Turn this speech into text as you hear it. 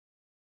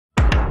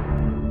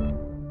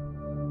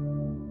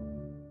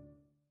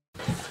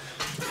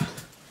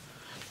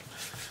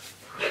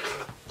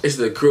It's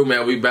the crew,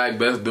 man. We back.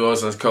 Best duo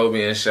since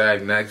Kobe and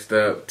Shaq. Next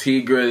up,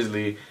 T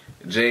Grizzley,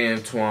 Jay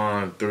and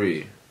Twan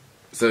 3.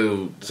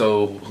 So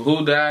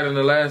who died in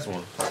the last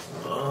one?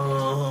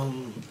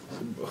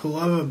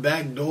 Whoever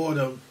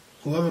backdoored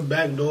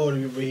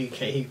him, he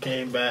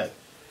came back,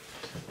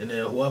 and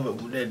then whoever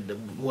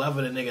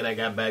the nigga that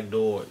got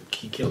backdoored,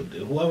 he killed.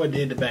 Whoever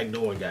did the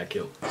backdoor got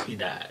killed. He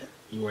died.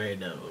 He ran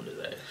down on his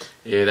ass.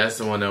 Yeah, that's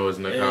the one that was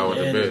in the car with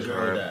the bitch,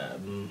 right?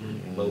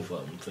 Died. Both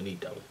of them,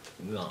 finito.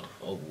 Gone,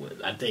 over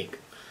with. I think.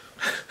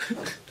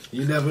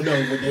 You never know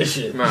with that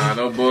shit. Nah,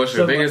 no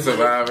bullshit. They can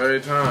survive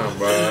every time,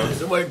 bro.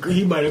 Somebody,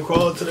 he might have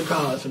crawled to the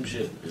car or some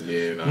shit.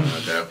 Yeah, nah,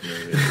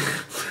 definitely.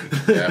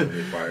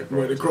 Definitely probably crawled.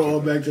 When he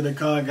crawled back to the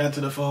car, got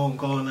to the phone,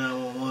 called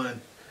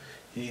 911.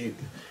 He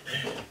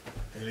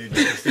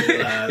stayed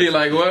alive. He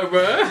like, what,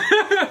 bro?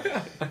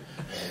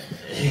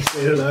 He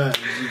stayed alive.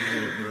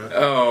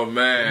 Oh,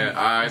 man.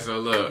 Alright, so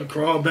look. He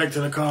crawled back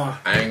to the car.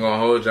 I ain't gonna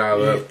hold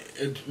y'all up.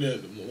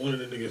 One of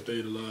the niggas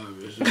stayed alive.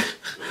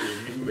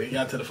 He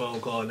got to the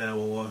phone, called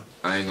 911.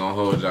 I ain't gonna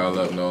hold y'all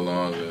up no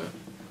longer.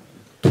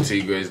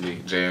 T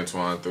Grizzley, Jay and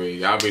Twan 3.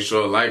 Y'all be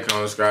sure to like,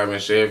 comment, subscribe,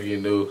 and share if you're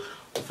new.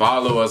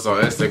 Follow us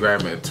on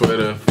Instagram and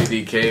Twitter.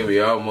 50K, we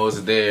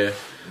almost there.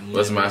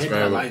 What's my screen? Hit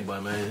that like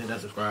button, man. Hit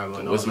that subscribe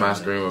button. What's my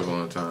screen we're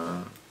going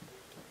time?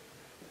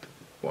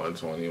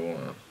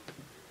 121.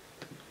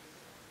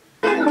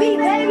 Beat,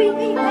 baby.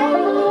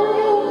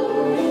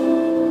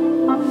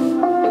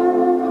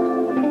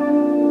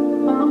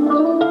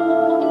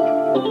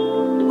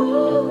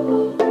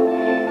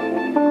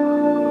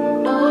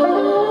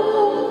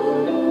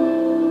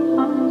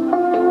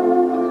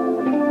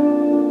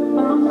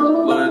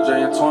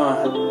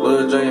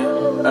 Lil J,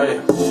 hey.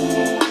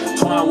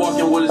 Twan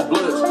walking with his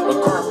bloods.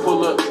 A car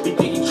pull up, he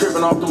think he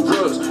tripping off them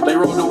drugs. They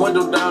rolled the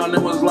window down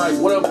and was like,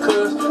 what up,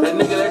 cuz? That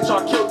nigga that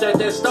y'all killed at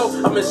that stove,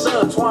 I'm his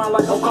son. Twan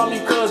like, don't call me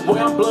cuz, boy,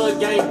 I'm blood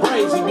gang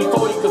crazy.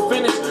 Before he could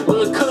finish,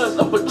 Lil cuz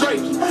up a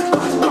Drakey.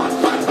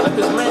 Like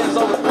this man's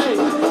on the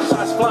pavement.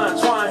 Shots flying,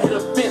 Twan hit a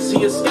fence,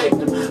 he escaped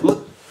him.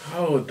 Look.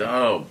 Hold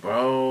up,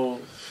 bro.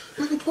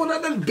 Nigga pulled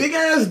out that big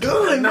ass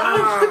gun. Nah,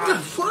 what the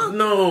fuck?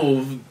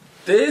 No,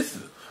 this.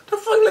 The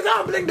fuck, look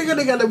how big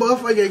nigga got that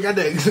motherfucker. Got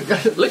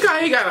that. Look how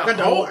he got a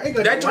whole.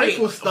 That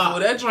joint stop. Oh,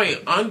 that joint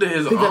under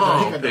his He got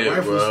arm, the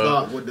rifle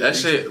stop with that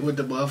shit with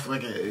the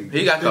motherfucker.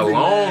 He got the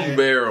long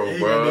barrel, he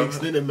bro. Got the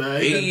extended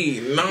man.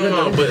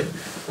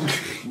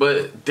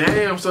 But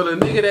damn. So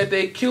the nigga that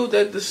they killed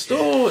at the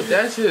store,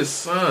 that's his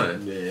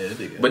son. Yeah,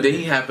 but then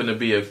he happened to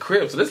be a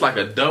Crip, so it's like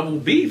a double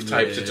beef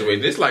type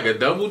situation. It's like a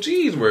double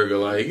cheeseburger,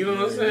 like, you know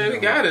what I'm saying? The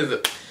guy is.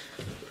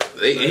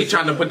 He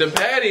trying to put the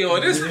patty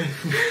on this.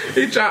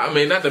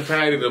 Not the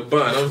patty, the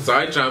bun. I'm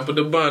sorry, trying to put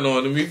the bun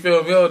on him. You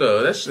feel me,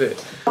 though? That shit.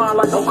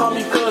 Like, don't call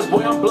me cuz,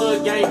 boy, I'm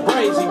blood gang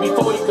crazy.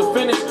 Before he could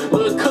finish,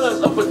 Lil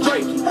cuz up a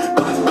Drakey.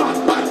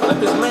 Like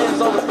this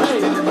man's on the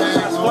pavement.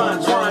 Shots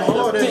flying, Twan hit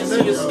a fence,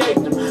 he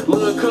escaped him.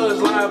 Lil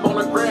cuz live on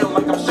the ground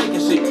like I'm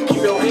shaking shit.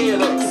 Keep your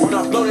head up. When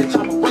I blow that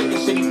chopper breaking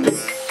shit, he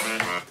picked.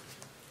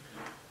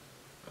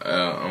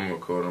 I'm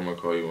gonna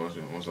call you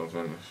once I'm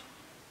finished.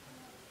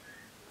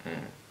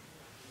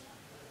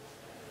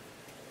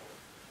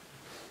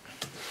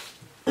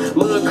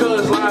 Lil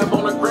cuz live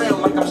on the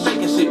ground like I'm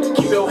shaking shit.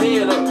 Keep your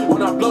head up.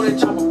 When I blow that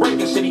chopper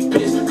breaking shit, he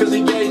pissed. Cause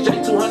he gave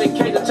Jay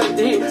 200K to take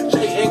the hit.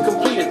 Jay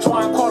incompleted.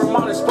 Twan caught him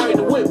out and sprayed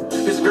the whip.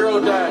 His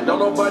girl died. Don't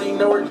nobody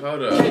know her.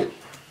 Hold up.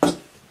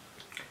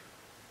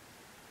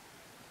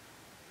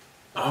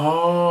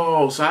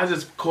 Oh, so I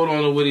just caught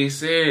on to what he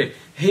said.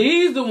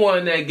 He's the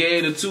one that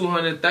gave the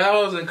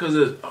 200,000 because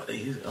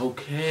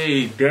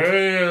okay,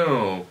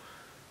 damn.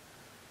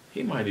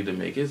 He might need to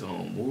make his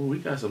own move. We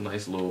got some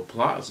nice little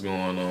plots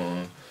going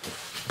on.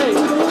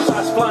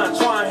 Shots flying,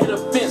 Twan hit a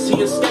fence, he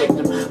escaped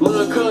him.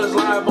 Lil cuz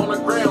live on the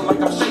ground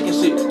like I'm shaking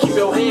shit. Keep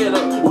your head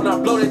up. When I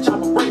blow that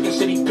chopper breaking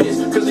shit, he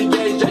pissed. Cause he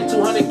gave Jay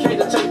 200K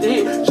to take the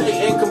hit.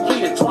 Jay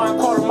incompleted. Twan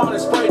caught him out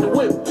and sprayed the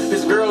whip.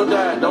 His girl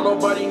died. Don't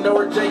nobody know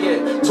where Jay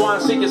at. Twan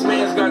sick, his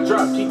mans got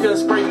dropped. He couldn't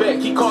spray back.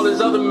 He called his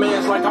other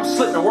mans like I'm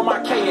slipping. Where my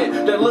K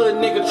at? That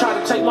little nigga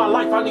tried to take my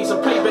life. I need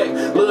some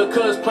payback. Lil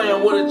cuz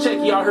playing with a check.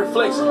 He out here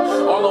flexing.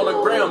 All on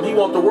the ground. He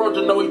want the world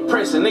to know he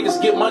pressing. Niggas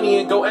get money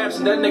and go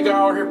absent. That nigga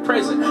out here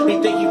present.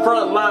 He think he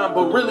front line,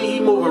 but really he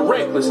moving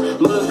reckless.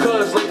 Lil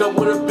cuz link up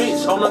with a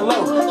bitch on the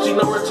low. She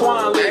know where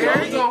Twan live. Hey,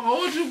 I ain't gonna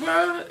hold you,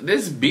 bro.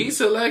 This beat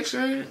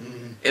selection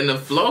and the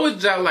flow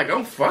is just like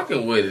I'm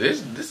fucking with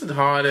it. This is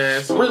hard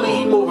ass. Really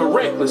he moving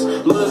reckless.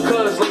 Lil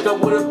cuz link up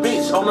with a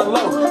bitch on the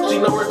low. She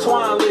know where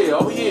Twan live.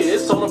 Oh yeah,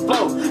 it's on the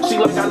flow. She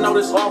like I know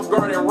this off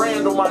guard and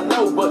Randall I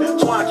know, but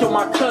Twan killed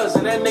my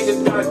cousin. That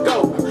nigga gotta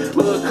go.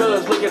 Lil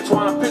cuz look at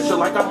Twan picture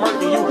like I'm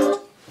murking you.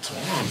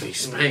 Twan be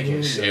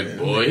spanking shit,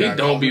 boy. He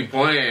don't be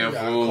playing,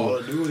 fool. Call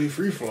of Duty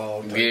free for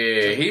all.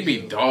 Yeah, he be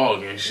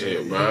dogging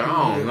shit, bro.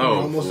 I don't know.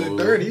 Almost fool.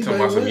 at 30. Talking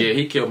about some, yeah,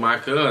 he killed my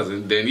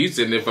cousin. Then you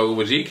sitting there fucking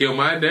with, he killed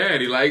my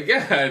daddy. Like,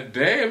 god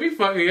damn, he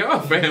fucking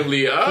y'all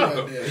family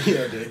up.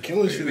 Yeah,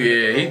 killing shit.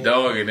 Yeah, he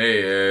dogging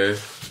their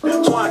ass.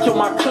 Twan Twan killed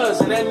my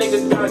cousin, that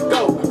nigga gotta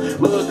go.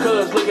 Little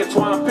cuz, look at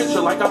Twan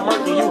picture like I'm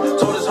murking you.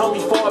 Told his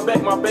homie, fall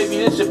back, my baby,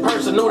 this shit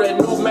personal. That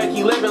new Mac,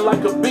 he living like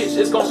a bitch.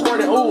 It's gon'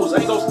 squirt and ooze.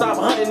 Ain't gon' stop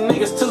hunting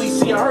niggas till he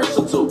see a hearse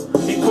or two.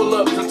 He pull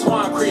up to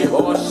Twan crib,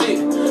 oh shit.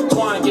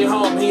 Twan get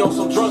home, he on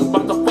some drunk,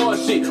 bout to fall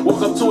shit.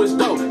 Walk up to his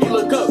door, he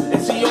look up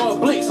and see all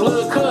blicks.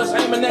 Little cuz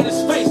aiming at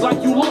his face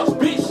like you lost,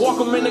 bitch. Walk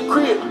him in the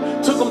crib,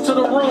 took him to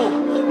the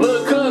room.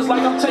 Little cuz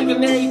like I'm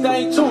taking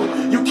everything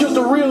too. You killed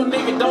the real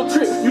nigga, don't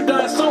trip, you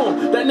die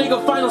soon. That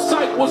nigga final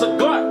sight was a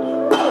Glock.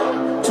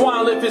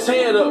 Twan lift his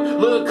head up,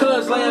 little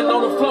cuz laying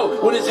on the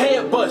floor with his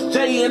head bust.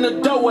 Jay in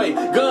the doorway,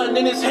 gun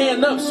in his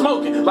hand up,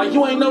 smoking like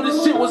you ain't know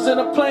this shit was in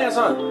the plans,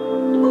 huh?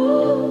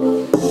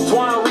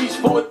 Twan reached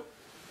for it.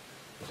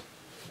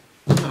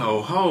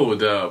 Oh,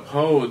 hold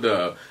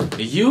up.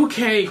 You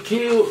can't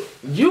kill.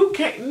 You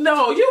can't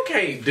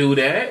do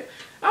that.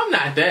 I'm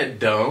not that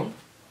dumb.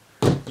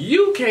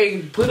 You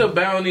can't put a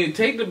bounty,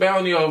 take the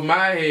bounty off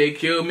my head,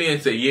 kill me,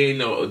 and say you ain't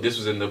know this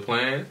was in the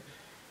plan.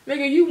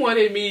 Nigga, you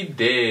wanted me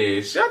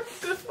dead.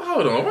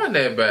 Hold on, run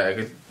that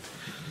back.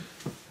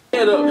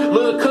 Head up,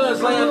 little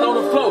cuz laying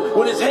on the floor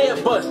with his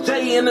head bust.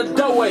 Jay in the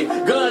doorway,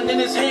 gun in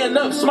his hand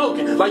up,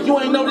 smoking like you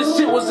ain't know this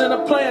shit was in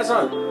the plans,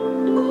 huh?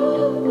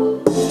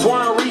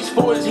 Twan reached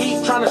for his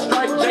heat, trying to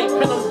strike Jay,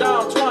 pin him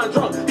down. Twan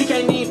drunk, he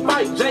can't even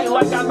fight Jay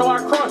like I know I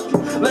crossed you.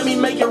 Let me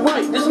make it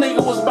right. This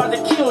nigga was about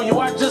to kill you.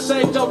 I just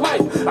saved your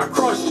life. I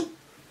crossed you.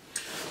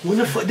 When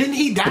the fuck didn't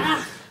he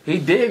die? He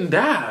didn't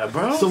die,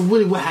 bro. So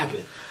what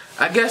happened?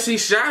 I guess he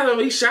shot him.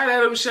 He shot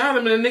at him,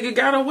 and the nigga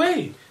got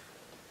away.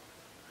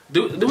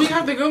 Do we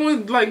have to go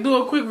and like do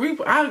a quick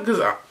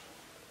replay?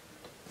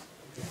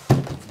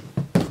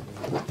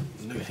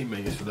 He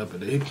making shit up.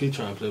 He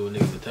trying to play with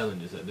niggas'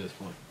 intelligence at this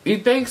point. You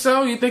think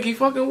so? You think he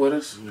fucking with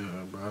us? Yeah,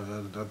 bro. I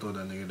thought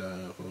that nigga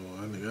died.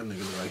 That nigga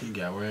look like he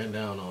got ran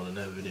down on in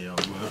that video,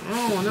 bro.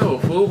 I don't know,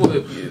 fool.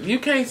 But you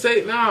can't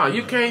say nah.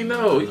 You can't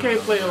know. You can't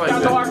play it like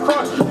that. I know I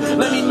crossed you.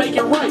 Let me make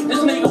it right. This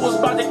nigga was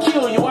about to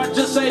kill you. I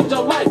just saved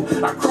your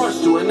life. I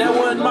crossed you, and that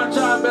wasn't my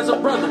job as a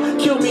brother.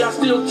 Kill me, I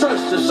still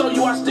trust you. Show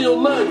you I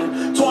still love you.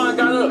 Twan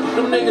got up.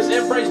 Them niggas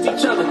embraced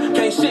each other.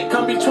 Can't shit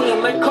come between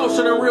them. They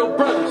closer than real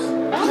brothers.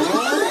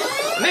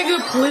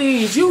 Nigga,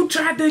 please. You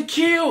tried to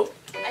kill.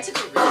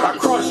 I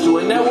crossed you,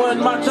 and that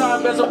wasn't my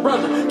job as a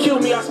brother. Kill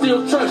me, I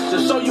still trust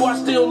you. Show you I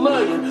still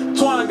love you.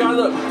 Twan got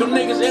up. Them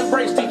niggas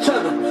embraced each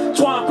other.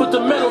 Twan put the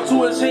metal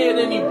to his head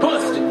and he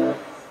busted.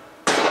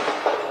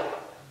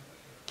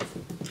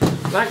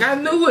 Like I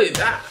knew it.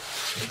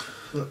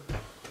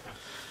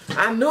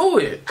 I knew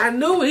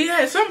it. He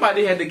had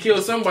somebody had to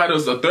kill somebody. It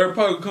was a third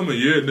party coming.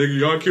 Yeah, nigga,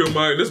 y'all killed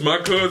this my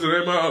cousin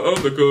and my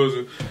other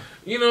cousin.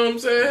 You know what I'm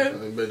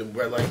saying? But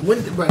like,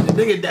 the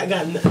nigga that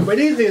got, but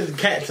these niggas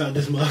cats out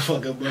this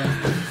motherfucker, bro.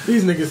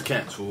 These niggas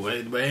cats, fool.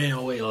 But ain't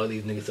no way all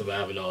these niggas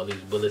surviving all these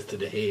bullets to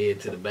the head,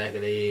 to the back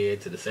of the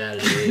head, to the side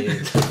of the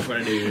head, to the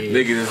front of the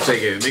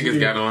head. Niggas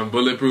got on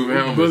bulletproof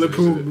helmets.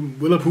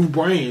 Bulletproof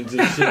brains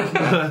and shit.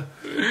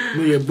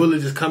 Nigga,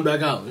 bullet just come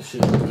back out and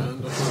shit,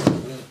 man.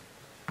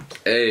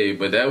 Hey,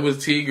 but that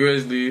was T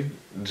Grizzley,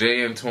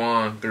 Jay and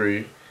Twan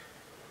 3.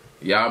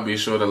 Y'all be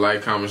sure to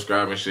like, comment,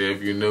 subscribe, and share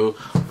if you're new.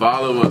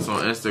 Follow us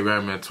on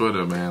Instagram and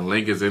Twitter, man.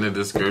 Link is in the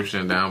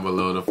description down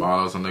below to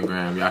follow us on the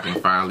gram. Y'all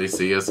can finally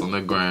see us on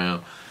the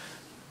gram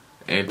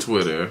and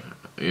Twitter.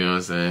 You know what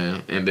I'm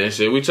saying? And then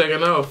shit, we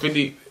checking out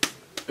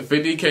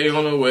 50K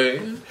on the way.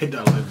 Hit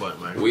that like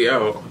button, man. We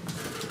out.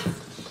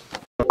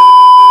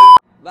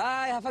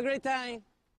 Bye, have a great time.